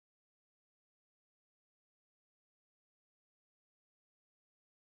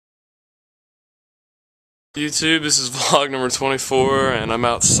YouTube, this is vlog number 24 and I'm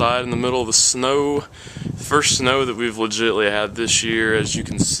outside in the middle of the snow. The first snow that we've legitimately had this year, as you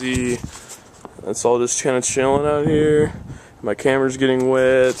can see. It's all just kind of chilling out here. My camera's getting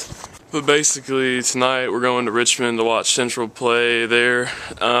wet. But basically tonight we're going to Richmond to watch Central play there.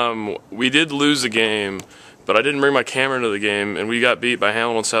 We did lose a game, but I didn't bring my camera to the game, and we got beat by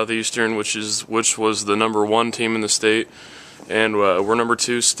Hamilton Southeastern, which was the #1 team in the state. And we're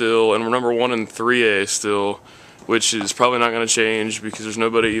 #2 still, and we're #1 in 3A still, which is probably not going to change because there's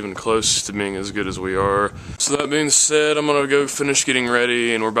nobody even close to being as good as we are. So that being said, I'm going to go finish getting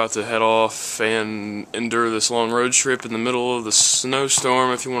ready, and we're about to head off and endure this long road trip in the middle of the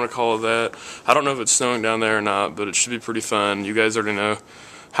snowstorm, if you want to call it that. I don't know if it's snowing down there or not, but it should be pretty fun. You guys already know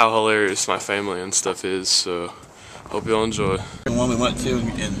how hilarious my family and stuff is, so hope y'all enjoy. The one we went to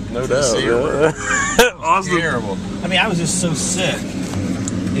in no doubt, Awesome. Terrible. I mean, I was just so sick.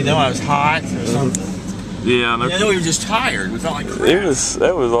 You know, I was hot or something. Yeah, I know we were just tired. We felt like crap.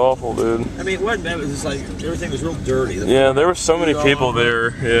 That was awful, dude. I mean, it wasn't bad. It was just like everything was real dirty. Yeah, there were so many people there.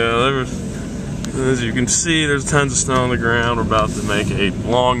 Yeah, there was. As you can see, there's tons of snow on the ground. We're about to make a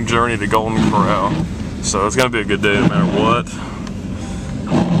long journey to Golden Corral, so it's gonna be a good day no matter what.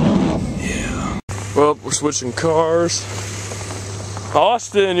 Yeah. Well, we're switching cars.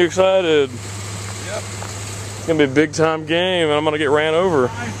 Austin, you excited? Yep. It's gonna be a big time game, and I'm gonna get ran over.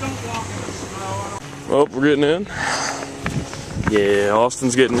 Well, we're getting in. Yeah,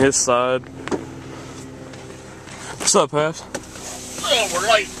 Austin's getting his side. What's up, Paps? Oh, we're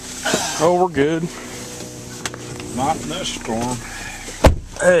late. Oh, we're good. Not in this storm.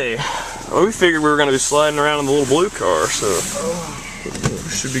 Hey, well, we figured we were gonna be sliding around in the little blue car, so we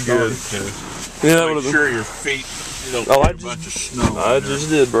should be good. Yeah, that would have been. Sure, your feet. You don't Oh, a bunch of snow. I just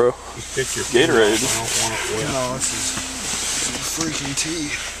did, bro. Just pick your Gatorade. I don't want it wet. No, this is freaking tea.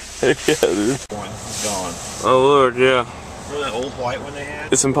 Heck yeah, dude. Gone. Oh, look, yeah. Remember that old white one they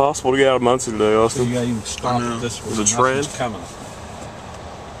had? It's impossible to get out of Muncie today, Austin. You gotta even stop at this one. There's a trend coming.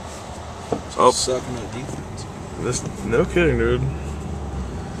 Oh, Sucking at defense. this, no kidding, dude.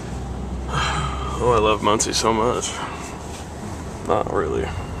 Oh, I love Muncie so much. Not really.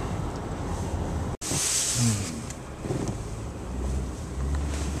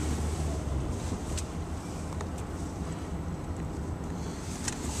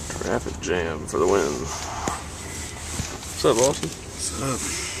 Traffic jam for the win. What's up, Austin? What's up?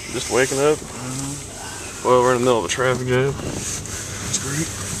 Just waking up? Well, we're in the middle of a traffic jam. It's great.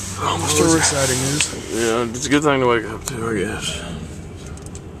 Almost Always exciting news. Yeah, it's a good thing to wake up to, I guess.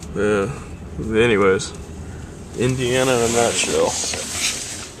 Yeah. Anyways, Indiana in a nutshell.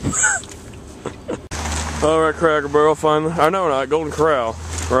 Alright, Cracker Barrel, finally. I know not, Golden Corral,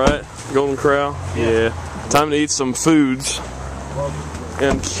 right? Golden Corral? Yeah. Time to eat some foods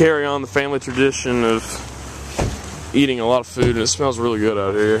and carry on the family tradition of eating a lot of food, and it smells really good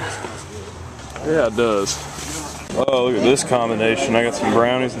out here. Yeah, it does. Oh, look at this combination. I got some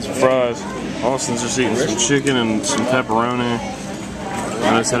brownies and some fries. Austin's just eating some chicken and some pepperoni.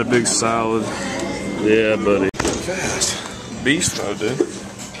 And I just had a big salad. Yeah, buddy. Fast. Beast mode, dude.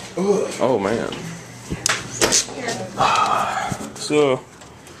 Oh, man. So,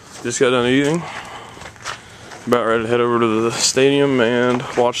 just got done eating. About ready to head over to the stadium and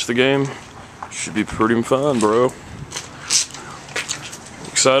watch the game. Should be pretty fun, bro.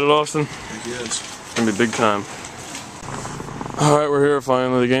 Excited, Austin? Yes. It's gonna be big time. Alright, we're here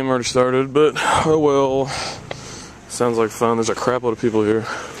finally. The game already started, but oh well. Sounds like fun. There's a crap load of people here.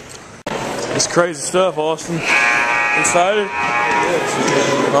 It's crazy stuff, Austin. Excited?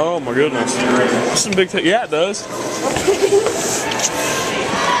 Yes. Oh my goodness. That's some big yeah, it does.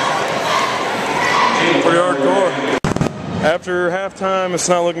 Pretty hardcore. After halftime, it's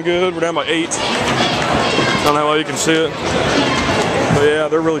not looking good. We're down by 8. I don't know how well you can see it. But yeah,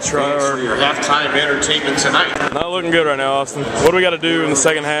 they're really trying hard. Your halftime entertainment tonight. Not looking good right now, Austin. What do we got to do in the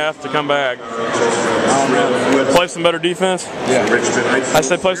second half to come back? Play some better defense? Yeah. I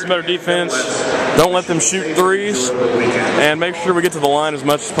say play some better defense. Don't let them shoot threes. And make sure we get to the line as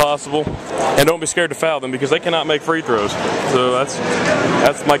much as possible. And don't be scared to foul them because they cannot make free throws. So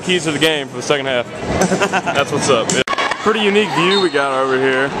that's my keys to the game for the second half. That's what's up. Yeah. Pretty unique view we got over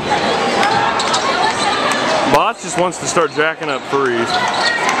here. Bots just wants to start jacking up threes.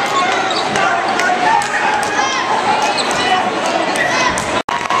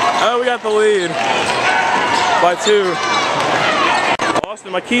 Oh, we got the lead by 2.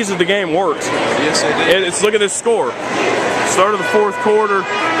 Austin, my keys to the game worked. Yes, I did. It's look at this score. Start of the 4th quarter.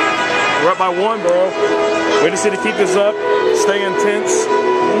 We're up by 1, bro. We just need to keep this up, stay intense,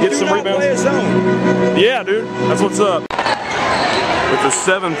 get some rebounds. Yeah, dude, that's what's up. with a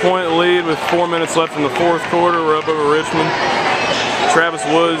 7-point lead with 4 minutes left in the fourth quarter. We're up over Richmond. Travis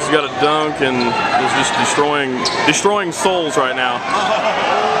Woods got a dunk and is just destroying souls right now.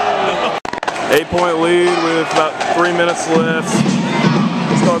 8-point lead with about 3 minutes left.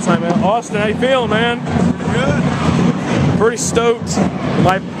 Let's call a timeout. Austin, how you feeling, man? Good. Pretty stoked.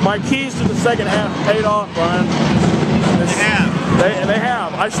 My keys to the second half paid off, Brian. They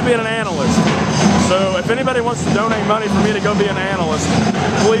have. I should be an analyst. So if anybody wants to donate money for me to go be an analyst,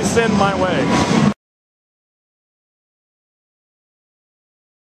 please send my way.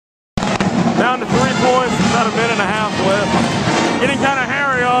 Down to 3 points, about a minute and a half left. Getting kind of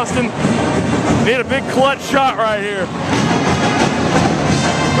hairy, Austin. Need a big clutch shot right here.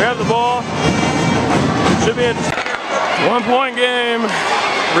 We have the ball. Should be a 1-point game.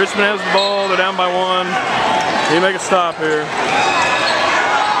 Richmond has the ball. They're down by 1. Need to make a stop here.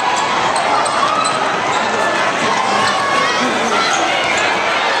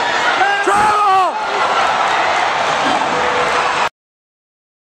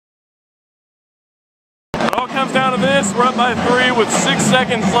 Comes down to this. We're up by 3 with 6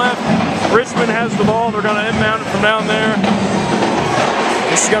 seconds left. Richmond has the ball. They're going to inbound it from down there.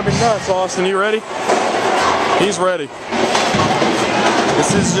 This is going to be nuts, Austin. You ready? He's ready.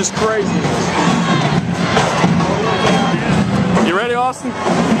 This is just crazy. You ready, Austin?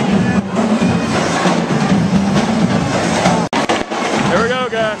 Here we go,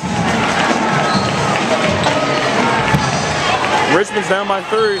 guys. Richmond's down by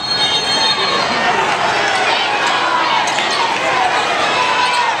 3.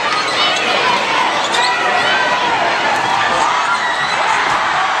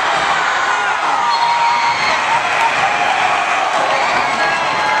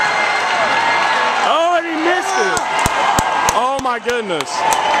 My goodness.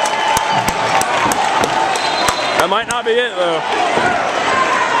 That might not be it though.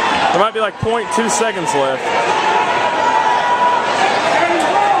 There might be like 0.2 seconds left.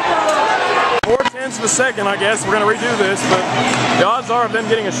 4/10 of a second, I guess. We're going to redo this, but the odds are of them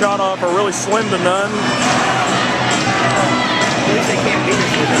getting a shot off are really slim to none.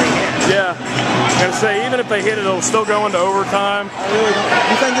 Yeah. I'm going to say, even if they hit it, it'll still go into overtime. I really don't.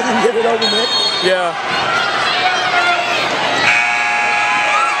 You think they can get it over, Nick? Yeah.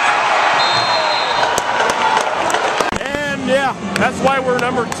 Yeah, that's why we're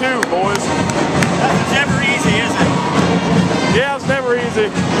number 2, boys. That's never easy, is it? Yeah, it's never easy.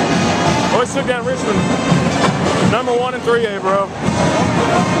 Always took down Richmond. Number 1 in 3A, bro.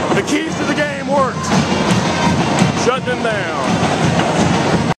 The keys to the game worked. Shut them down.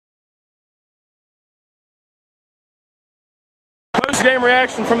 Post-game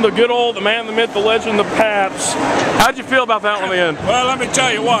reaction from the good old, the man, the myth, the legend, the Paps. How'd you feel about that one in the end? Well, let me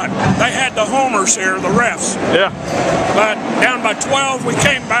tell you what. They had the homers here, the refs. Yeah. But down by 12, we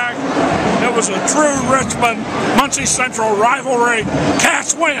came back. It was a true Richmond, Muncie Central rivalry.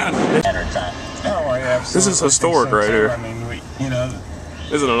 Cats win. This is historic right here. I mean, you know,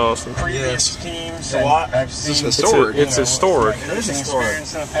 isn't it, Austin? previous teams. This is historic. It's historic. It is historic.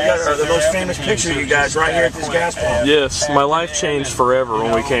 You got the most famous picture, you guys, right here at this gas pump. Yes, my life changed forever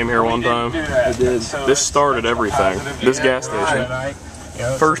when we came here one time. It did. This started everything. This gas station.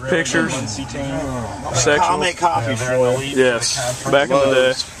 First pictures. I'll make coffee for you. Yes, back in the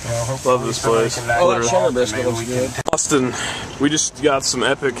day. Love this place. Oh, that sugar biscuit looks good. Austin, we just got some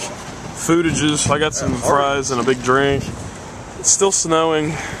epic footages. I got some fries and a big drink. It's still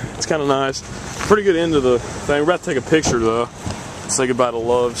snowing. It's kind of nice. Pretty good end of the thing. We're about to take a picture though. Say goodbye to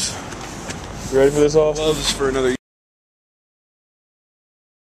Loves. You ready for this, Austin? Loves for another